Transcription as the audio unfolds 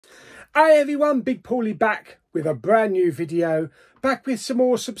Hi everyone, Big Pauly back with a brand new video, back with some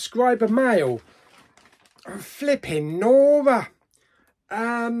more subscriber mail. Flipping Nora.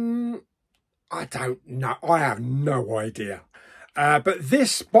 I don't know, I have no idea. But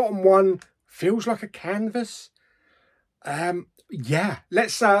this bottom one feels like a canvas. Yeah,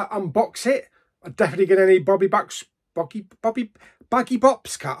 let's unbox it. I'm definitely gonna need Bobby box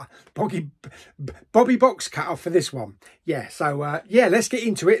cutter for this one. Yeah, so yeah, let's get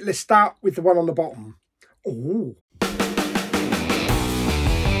into it. Let's start with the one on the bottom. Oh.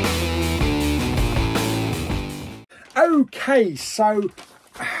 Okay, so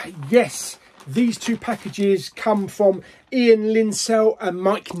yes, these two packages come from Iain Linsell and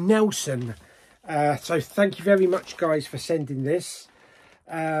Mike Nelson. So thank you very much, guys, for sending this.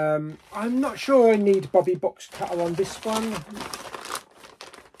 I'm not sure I need Bobby box cutter on this one.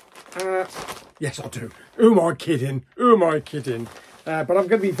 Yes, I do. Who am I kidding? Who am I kidding? But I'm going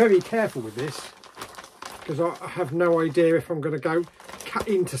to be very careful with this because I have no idea if I'm going to go cut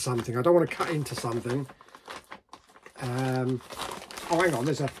into something. I don't want to cut into something. Oh, hang on.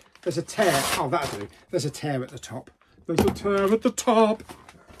 There's a tear. Oh, that'll do. There's a tear at the top. There's a tear at the top.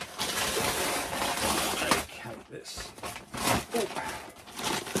 Okay, this. Oh.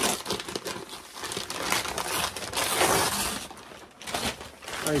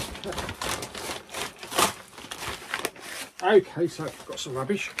 Okay, so I've got some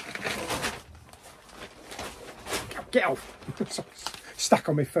rubbish. Get off. Stuck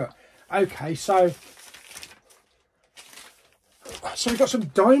on my foot. Okay, so we've got some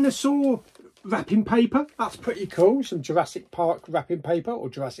dinosaur wrapping paper. That's pretty cool. Some Jurassic Park wrapping paper or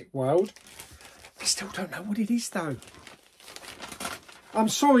Jurassic World. I still don't know what it is though. I'm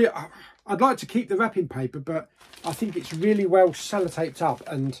sorry, I'd like to keep the wrapping paper, but I think it's really well sellotaped up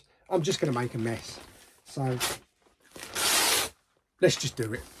and I'm just going to make a mess. So let's just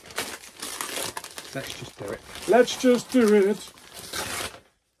do it. Let's just do it. Let's just do it.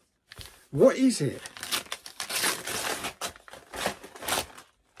 What is it?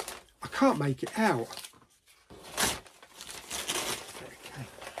 I can't make it out. Okay.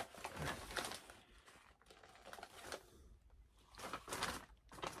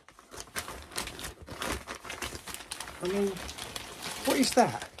 I mean, what is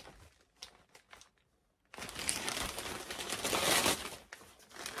that?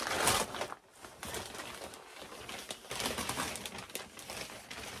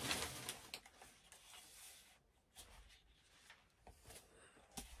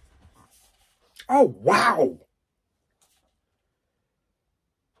 Oh, wow.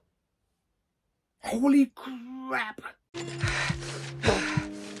 Holy crap.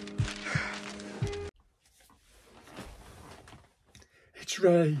 It's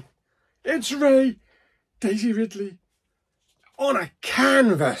Ray. It's Ray. Daisy Ridley. On a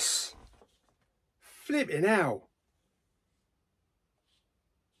canvas. Flipping out.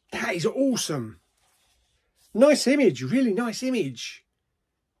 That is awesome. Nice image. Really nice image.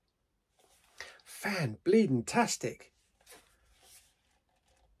 Fan bleeding tastic.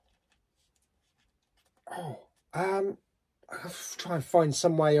 Oh, I'll try and find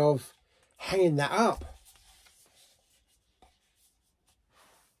some way of hanging that up.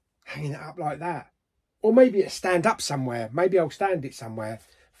 Hanging it up like that. Or maybe it'll stand up somewhere. Maybe I'll stand it somewhere.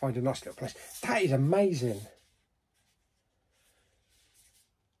 Find a nice little place. That is amazing.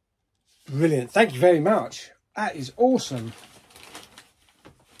 Brilliant. Thank you very much. That is awesome.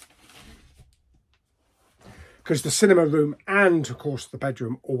 Because the cinema room and, of course, the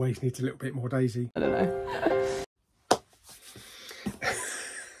bedroom always needs a little bit more Daisy. I don't know.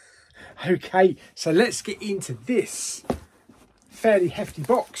 Okay, so let's get into this fairly hefty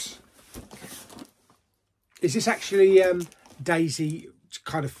box. Is this actually Daisy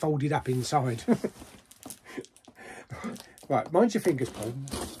kind of folded up inside? Right, mind your fingers, Paul,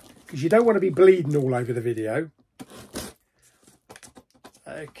 because you don't want to be bleeding all over the video.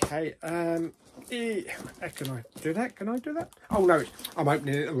 Okay, can I do that? Can I do that? Oh no, I'm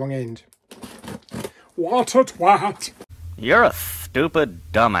opening it at the wrong end. What a twat! You're a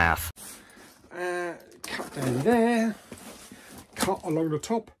stupid dumbass. Cut down there. Cut along the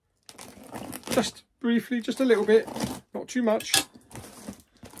top. Just briefly, just a little bit. Not too much.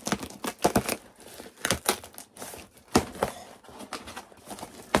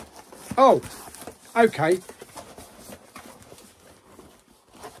 Oh, okay.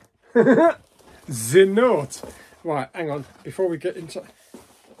 The note. Right, hang on. Before we get into...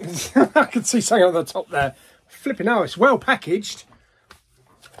 I can see something on the top there. Flipping out, it's well packaged.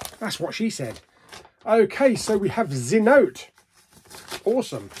 That's what she said. Okay, so we have the note.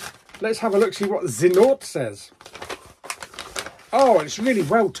 Awesome. Let's have a look, see what the note says. Oh, it's really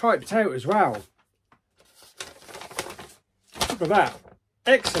well typed out as well. Look at that.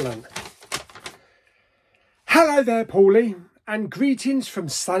 Excellent. Hello there, Pauly, and greetings from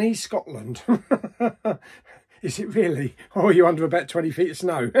sunny Scotland. Is it really? Or are you under about 20 feet of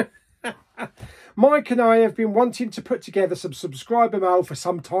snow? Mike and I have been wanting to put together some subscriber mail for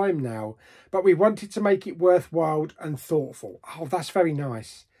some time now, but we wanted to make it worthwhile and thoughtful. Oh, that's very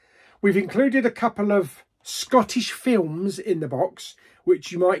nice. We've included a couple of Scottish films in the box,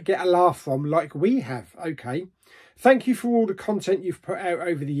 which you might get a laugh from like we have. Okay. Thank you for all the content you've put out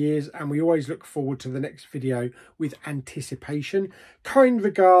over the years, and we always look forward to the next video with anticipation. Kind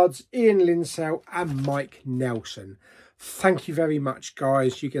regards, Iain Linsell and Mike Nelson. Thank you very much,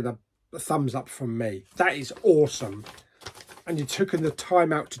 guys. You get a thumbs up from me. That is awesome. And you've taken the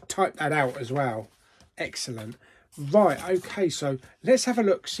time out to type that out as well. Excellent. Right, okay, so let's have a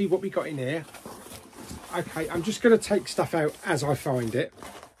look, see what we got in here. Okay, I'm just going to take stuff out as I find it.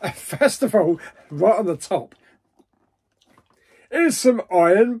 First of all, right on the top, is some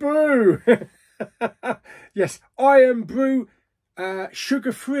Iron Brew. Yes, Iron Brew,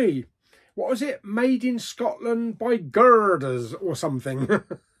 sugar-free. What was it? Made in Scotland by Girders or something.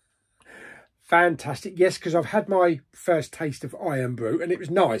 Fantastic. Yes, because I've had my first taste of Iron Brew and it was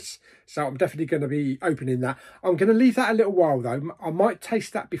nice. So I'm definitely going to be opening that. I'm going to leave that a little while though. I might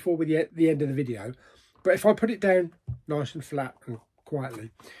taste that before the end of the video. But if I put it down nice and flat and quietly,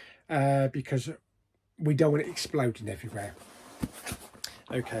 because we don't want it exploding everywhere.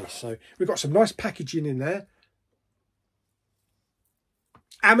 Okay, so we've got some nice packaging in there.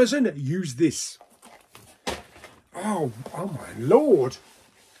 Amazon, use this. Oh my Lord.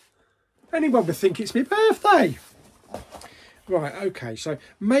 Anyone would think it's my birthday. Right, okay, so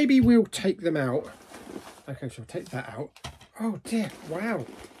maybe we'll take them out. Okay, so I'll take that out. Oh dear, wow.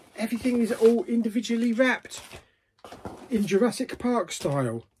 Everything is all individually wrapped in Jurassic Park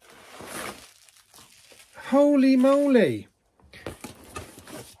style. Holy moly.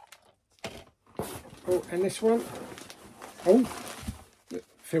 Oh, and this one. Oh, it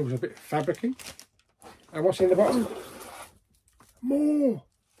feels a bit fabricy. And what's in the bottom? More.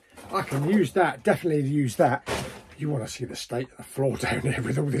 I can use that, definitely use that. You want to see the state of the floor down here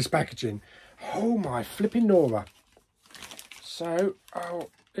with all this packaging. Oh my flipping Nora. So, oh,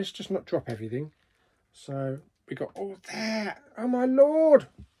 let's just not drop everything. So, we got all that. Oh my Lord.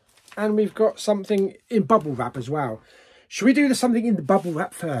 And we've got something in bubble wrap as well. Should we do something in the bubble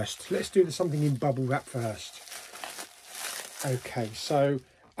wrap first? Let's do something in bubble wrap first. Okay, so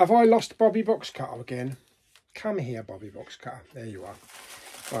have I lost Bobby Box Cutter again? Come here, Bobby Box Cutter. There you are.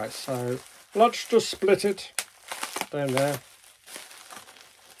 Right, so let's just split it down there.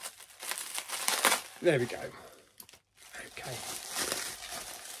 There we go.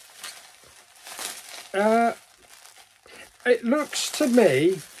 Okay. It looks to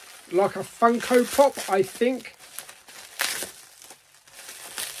me like a Funko Pop, I think.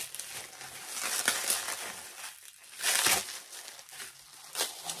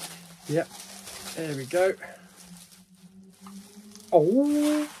 Yep, there we go.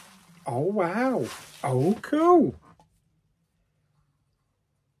 Oh wow. Oh, cool.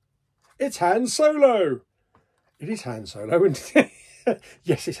 It's Han Solo. It is Han Solo, isn't it?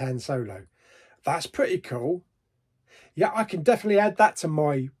 Yes, it's Han Solo. That's pretty cool. Yeah, I can definitely add that to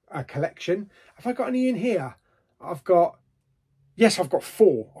my collection. Have I got any in here? Yes, I've got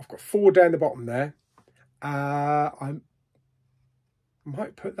 4. I've got 4 down the bottom there. I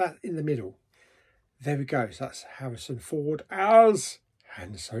might put that in the middle. There we go. So that's Harrison Ford as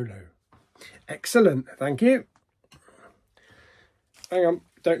Han Solo. Excellent. Thank you. Hang on.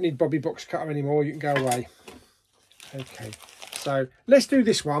 Don't need Bobby Box Cutter anymore. You can go away. Okay. So let's do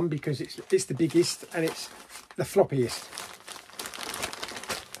this one because it's the biggest and it's the floppiest.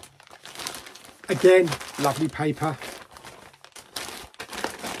 Again, lovely paper.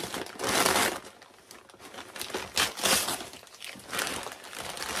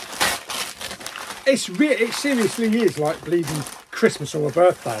 It seriously is like bleeding Christmas or a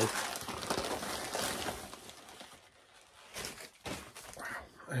birthday. Wow,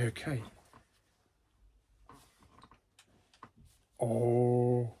 okay.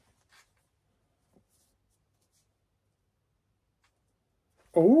 Oh.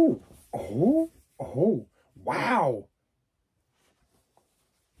 Oh, oh, oh, wow.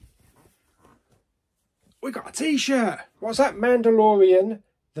 We got a t-shirt. What's that? Mandalorian,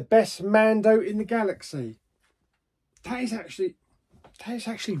 the best Mando in the galaxy. That is actually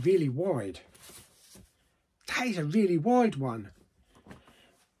really wide. That is a really wide one.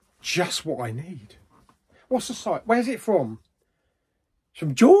 Just what I need. What's the site? Where's it from? It's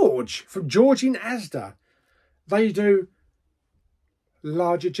from George. From George in Asda. They do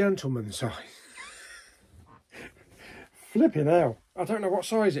larger gentleman size. Flipping hell. I don't know what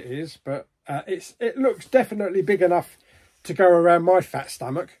size it is, but it looks definitely big enough to go around my fat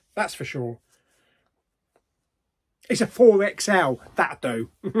stomach. That's for sure. It's a 4XL. That'll do.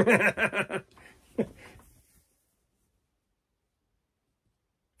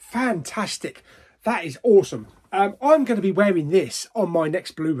 Fantastic. That is awesome. I'm going to be wearing this on my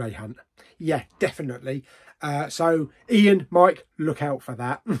next Blu-ray hunt. Yeah, definitely. So, Iain, Mike, look out for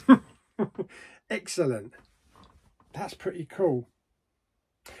that. Excellent. That's pretty cool.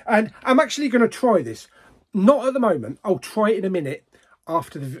 And I'm actually going to try this. Not at the moment. I'll try it in a minute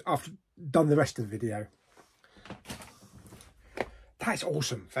after done the rest of the video. That's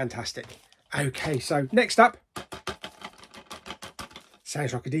awesome. Fantastic. Okay, so next up.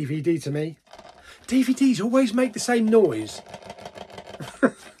 Sounds like a DVD to me. DVDs always make the same noise.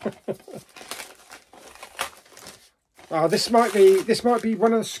 Oh, this might be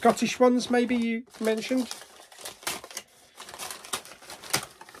one of the Scottish ones maybe you mentioned.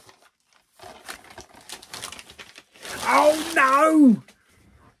 Oh no!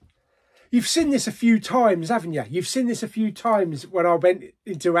 You've seen this a few times, haven't you? You've seen this a few times when I went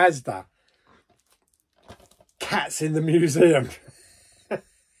into Asda. Cats in the museum.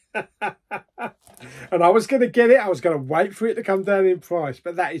 And I was going to get it. I was going to wait for it to come down in price.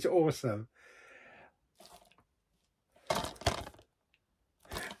 But that is awesome.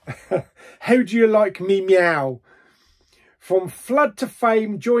 How do you like me meow? From flood to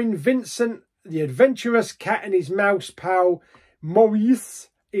fame, join Vincent, the adventurous cat, and his mouse pal Maurice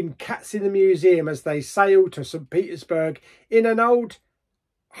in Cats in the Museum as they sail to St. Petersburg in an old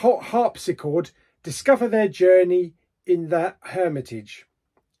harpsichord, discover their journey in the Hermitage.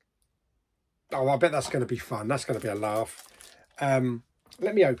 Oh, I bet that's going to be fun. That's going to be a laugh.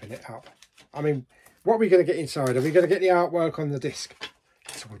 Let me open it up. I mean, what are we going to get inside? Are we going to get the artwork on the disc?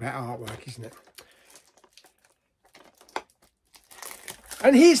 It's all about artwork, isn't it?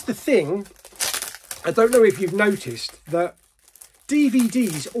 And here's the thing. I don't know if you've noticed that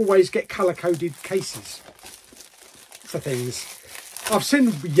DVDs always get colour-coded cases for things. I've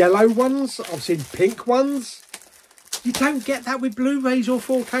seen yellow ones. I've seen pink ones. You don't get that with Blu-rays or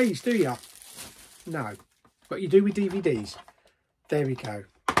 4Ks, do you? No. But you do with DVDs. There we go.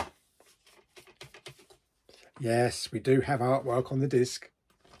 Yes, we do have artwork on the disc.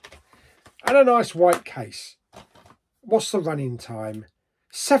 And a nice white case. What's the running time?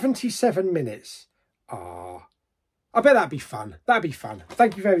 77 minutes. Ah, I bet that'd be fun. That'd be fun.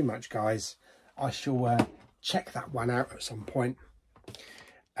 Thank you very much, guys. I shall check that one out at some point.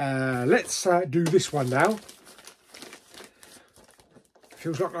 Let's do this one now.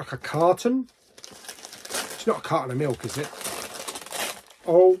 Feels like a carton. It's not a carton of milk, is it?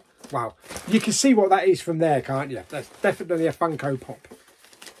 Oh, wow. You can see what that is from there, can't you? That's definitely a Funko Pop.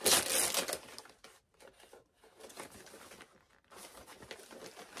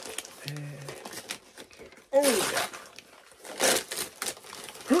 Oh,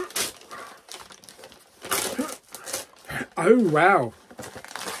 oh wow.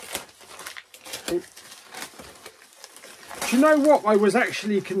 Do you know what? I was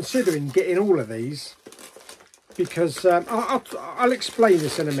actually considering getting all of these because I'll explain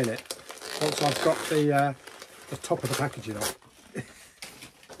this in a minute once I've got the top of the packaging off.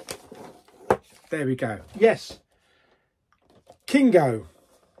 There we go. Yes, Kingo.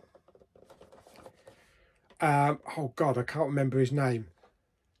 Oh God, I can't remember his name.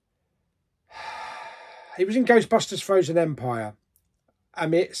 He was in Ghostbusters Frozen Empire.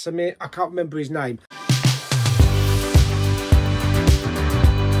 Samir, I can't remember his name.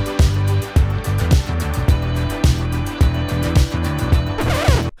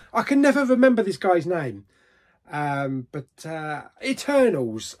 I can never remember this guy's name. But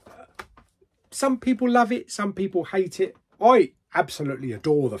Eternals. Some people love it, some people hate it. I absolutely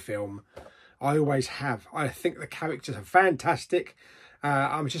adore the film. I always have. I think the characters are fantastic.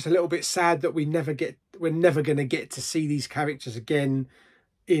 I'm just a little bit sad that we're never going to get to see these characters again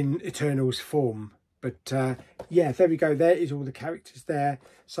in Eternals form. But yeah, there we go. There is all the characters there.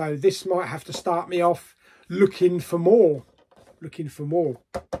 So this might have to start me off looking for more. Looking for more.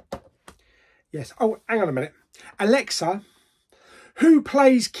 Yes. Oh, hang on a minute. Alexa, who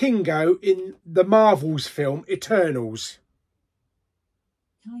plays Kingo in the Marvel's film Eternals?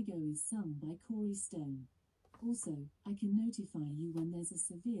 Kygo is sung by Corey Stone. Also, I can notify you when there's a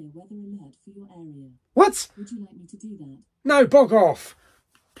severe weather alert for your area. What? Would you like me to do that? No, bog off.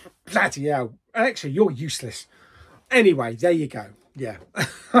 Bloody hell. Alexa, you're useless. Anyway, there you go. Yeah.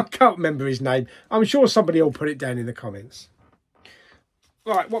 I can't remember his name. I'm sure somebody will put it down in the comments.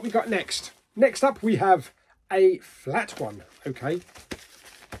 Right, what we got next? Next up, we have a flat one. Okay.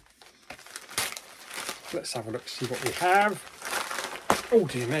 Let's have a look, see what we have. Oh,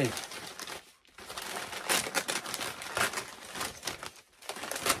 dear me.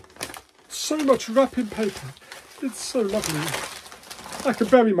 So much wrapping paper. It's so lovely. I can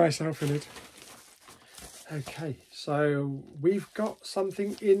bury myself in it. Okay, so we've got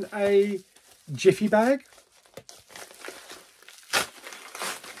something in a jiffy bag.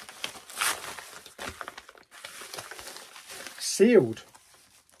 Sealed.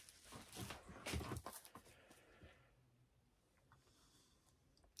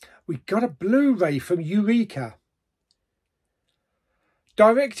 We got a Blu-ray from Eureka.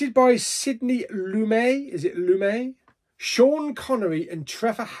 Directed by Sidney Lumet. Is it Lumet? Sean Connery and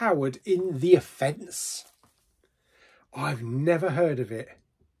Trevor Howard in The Offence. I've never heard of it.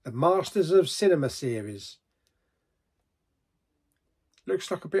 The Masters of Cinema series. Looks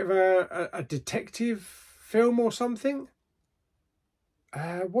like a bit of a detective film or something.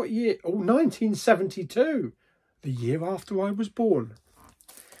 What year? Oh, 1972. The year after I was born.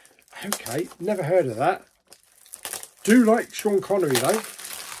 Okay, never heard of that. Do like Sean Connery though.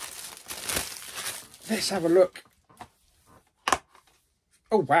 Let's have a look.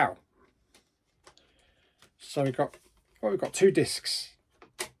 Oh wow. So we've got two discs.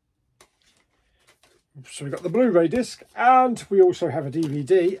 So we've got the Blu-ray disc, and we also have a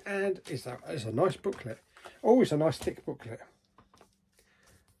DVD, and it's a nice booklet. Oh, it's a nice thick booklet.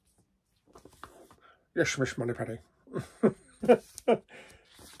 Yes, Miss Moneypenny.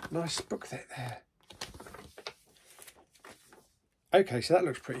 Nice booklet there. Okay, so that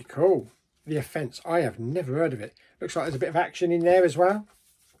looks pretty cool. The Offence. I have never heard of it. Looks like there's a bit of action in there as well.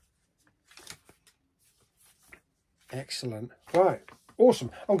 Excellent. Right.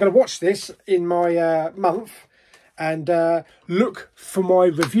 Awesome. I'm going to watch this in my month and look for my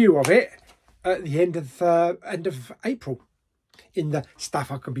review of it at the end of April in the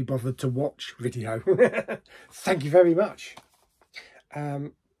Stuff I Can Be Bothered to Watch video. Thank you very much.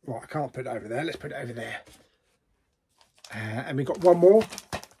 Right, I can't put it over there. Let's put it over there. And we've got one more.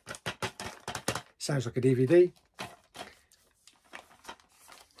 Sounds like a DVD.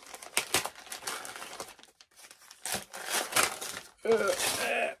 What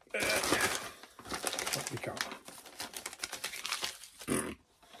we got?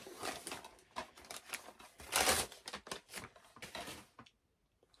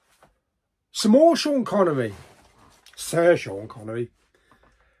 Some more Sean Connery. Sir Sean Connery.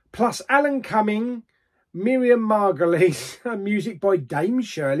 Plus Alan Cumming, Miriam Margolyes, and music by Dame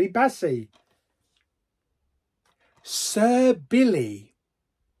Shirley Bassey. Sir Billy.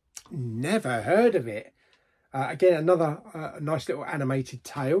 Never heard of it. Again, another nice little animated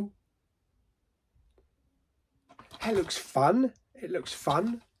tale. It looks fun. It looks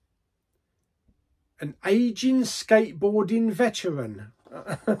fun. An aging skateboarding veteran.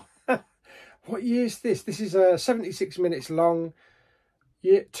 What year is this? This is 76 minutes long.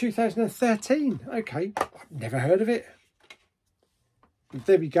 Year 2013. Okay, I've never heard of it.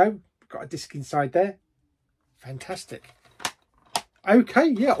 There we go. Got a disc inside there. Fantastic. Okay,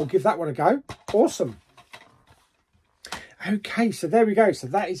 yeah, I'll give that one a go. Awesome. Okay, so there we go. So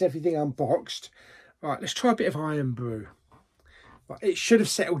that is everything unboxed. Right, let's try a bit of Iron Brew. Right, it should have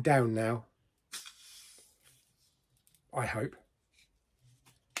settled down now. I hope.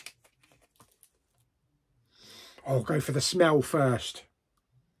 I'll go for the smell first.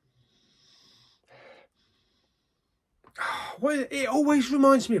 Well, it always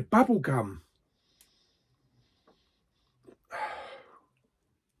reminds me of bubble gum.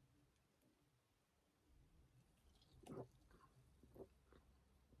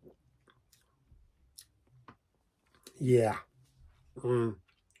 Yeah.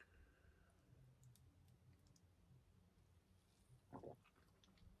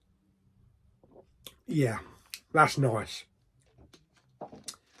 Yeah, that's nice.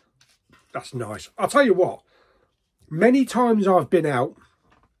 That's nice. I'll tell you what. Many times I've been out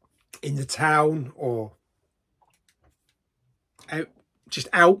in the town or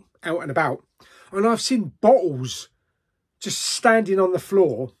out and about, and I've seen bottles just standing on the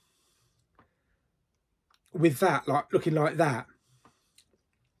floor with that, like looking like that.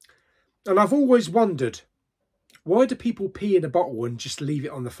 And I've always wondered, why do people pee in a bottle and just leave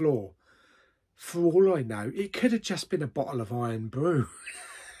it on the floor? For all I know, it could have just been a bottle of Iron Brew.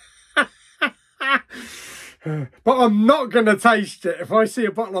 But I'm not going to taste it. If I see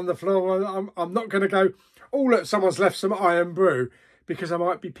a bottle on the floor, I'm not going to go, oh, look, someone's left some Iron Brew, because I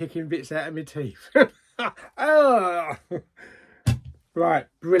might be picking bits out of my teeth. Right,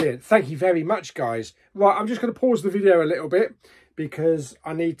 brilliant. Thank you very much, guys. Right, I'm just going to pause the video a little bit because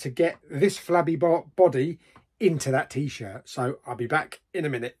I need to get this flabby body into that t-shirt. So I'll be back in a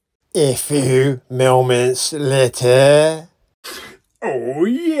minute. A few moments later. Oh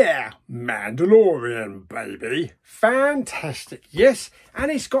yeah, Mandalorian, baby. Fantastic, yes.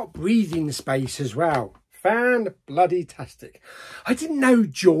 And it's got breathing space as well. Fan-bloody-tastic. I didn't know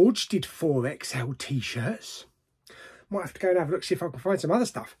George did 4XL t-shirts. Might have to go and have a look, see if I can find some other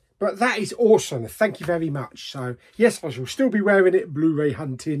stuff. But that is awesome. Thank you very much. So, yes, I shall still be wearing it Blu-ray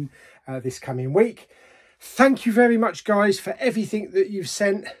hunting this coming week. Thank you very much, guys, for everything that you've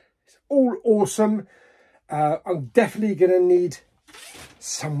sent. It's all awesome. I'm definitely going to need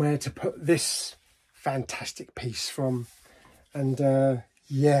somewhere to put this fantastic piece from. And,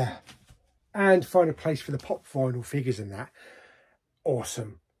 yeah. And find a place for the pop vinyl figures and that.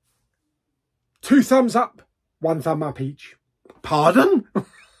 Awesome. 2 thumbs up, 1 thumb up each. Pardon?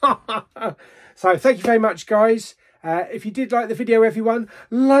 So thank you very much, guys. If you did like the video, everyone,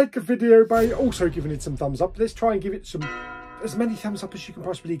 like the video by also giving it some thumbs up. Let's try and give it some, as many thumbs up as you can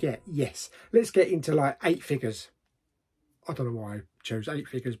possibly get. Yes, let's get into like 8 figures. I don't know why I chose 8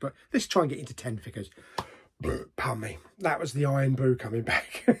 figures, but let's try and get into 10 figures. Pardon me. That was the Iron Brew coming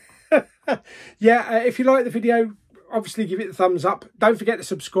back. Yeah, if you like the video, obviously give it a thumbs up. Don't forget to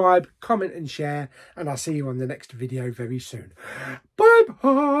subscribe, comment and share, and I'll see you on the next video very soon. Bye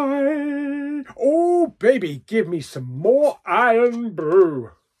bye. Oh baby, give me some more Iron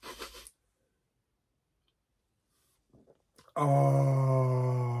Brew.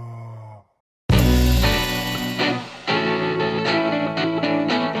 Oh.